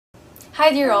Hi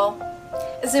dear all!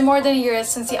 It's been more than a year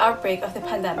since the outbreak of the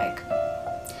pandemic.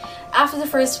 After the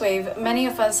first wave, many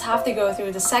of us have to go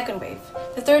through the second wave,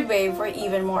 the third wave, or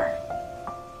even more.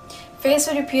 Faced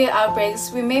with repeated outbreaks,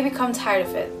 we may become tired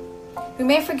of it. We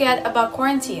may forget about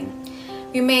quarantine.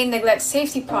 We may neglect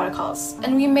safety protocols,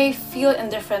 and we may feel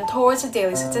indifferent towards the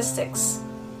daily statistics.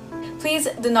 Please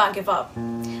do not give up.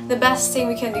 The best thing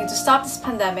we can do to stop this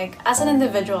pandemic as an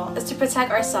individual is to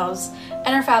protect ourselves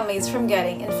and our families from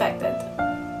getting infected.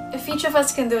 If each of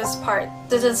us can do his part,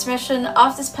 the transmission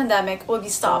of this pandemic will be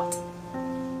stopped.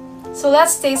 So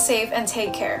let's stay safe and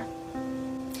take care.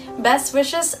 Best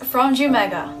wishes from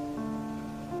GEMEGA.